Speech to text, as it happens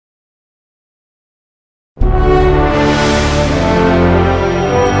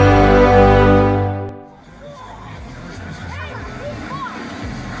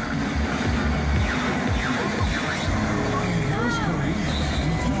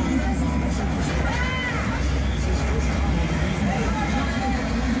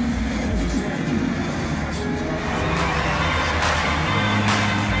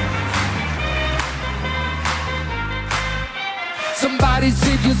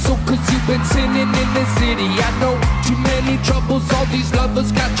been sinning in the city. I know too many troubles, all these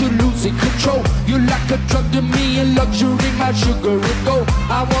lovers got you losing control. You're like a drug to me, a luxury, my sugar and gold.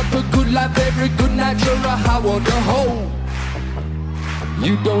 I want the good life every good night, you're a high on the whole.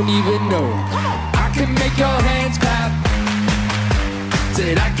 You don't even know. I can make your hands clap.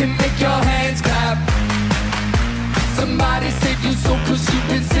 Said I can make your hands clap. Somebody save you soul, cause you've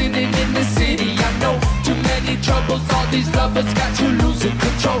been sitting in the city. I know too many troubles, all these lovers got you losing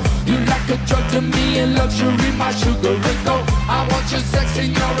control. You like a drug to me, a luxury, my sugar and gold. I want your sex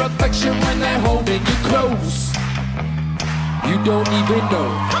and your affection when they're holding you close. You don't even know.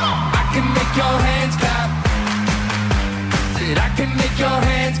 I can make your hands clap. Said I can make your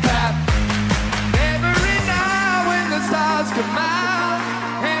hands clap. Every night when the stars come out,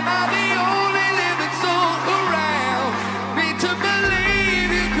 am I the only living soul around? Me to believe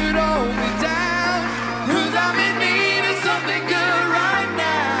you could hold me down, cause I'm in need of something good right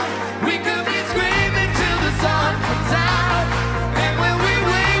now. We could be screaming till the sun comes out, and when we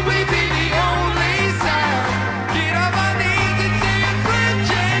wake we be the only sound. Get on my knees and say a French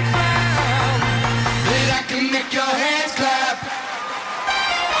and frown. That I can make your hands clap.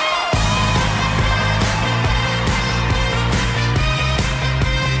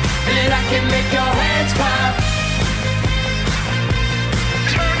 That I can make your hands clap.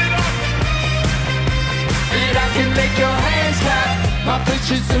 Turn it up. That I can make your hands clap. My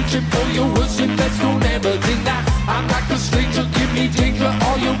picture's searching for your words and best, don't ever deny. I'm like a stranger, give me danger,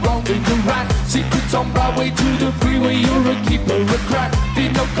 all you're wrong and you're right. Secrets on Broadway to the freeway, you're a keeper of crime.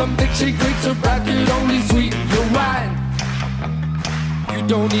 Feel no conviction, grapes of racket, only sweeten your wine. You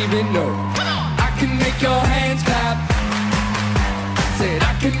don't even know. I can make your hands clap. Said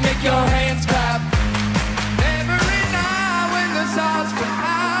I can make your hands clap. Every night when the stars come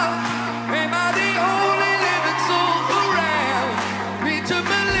out, am I the only living soul around? Me to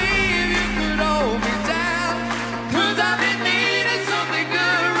believe you could hold me down, cause I'm in need of something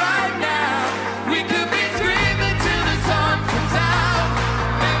good right now. We could be screaming till the sun comes out,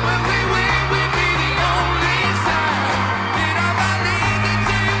 and when we win we be the only sound. Get on my knees and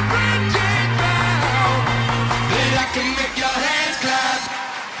say French and frown. That I can make your hands clap.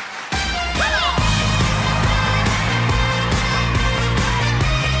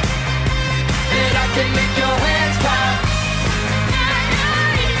 That I can make your hands clap.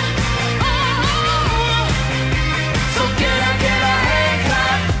 So can I get a hand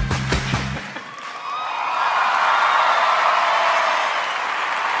clap?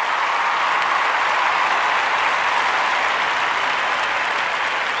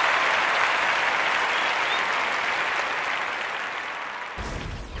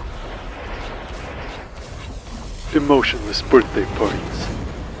 Emotionless birthday parties,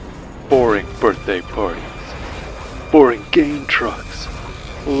 boring birthday parties, boring game trucks,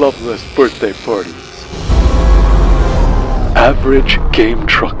 loveless birthday parties. Average game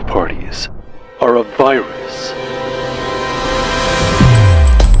truck parties are a virus.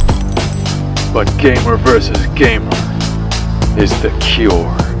 But gamer versus gamer is the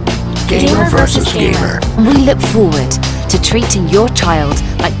cure. Gamer versus gamer. We look forward to treating your child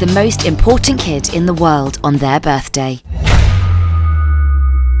like the most important kid in the world on their birthday.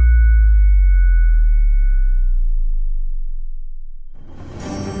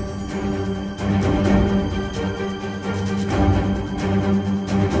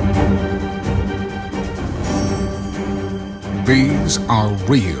 These are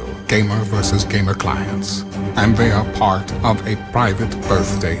real gamer versus gamer clients, and they are part of a private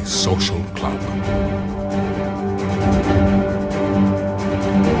birthday social club.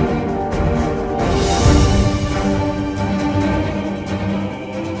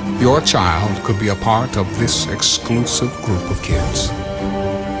 Your child could be a part of this exclusive group of kids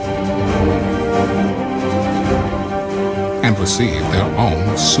and receive their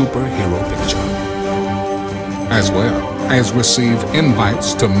own superhero picture, as well as receive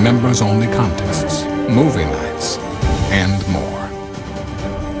invites to members-only contests, movie nights, and more.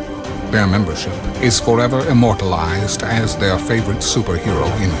 Their membership is forever immortalized as their favorite superhero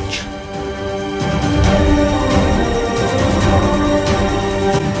image.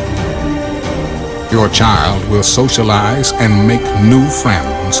 Your child will socialize and make new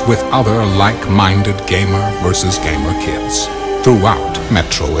friends with other like-minded gamer versus gamer kids throughout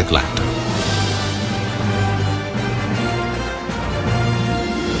Metro Atlanta.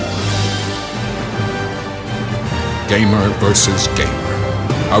 Gamer versus gamer,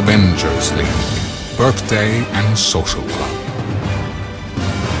 Avengers League, birthday and social club.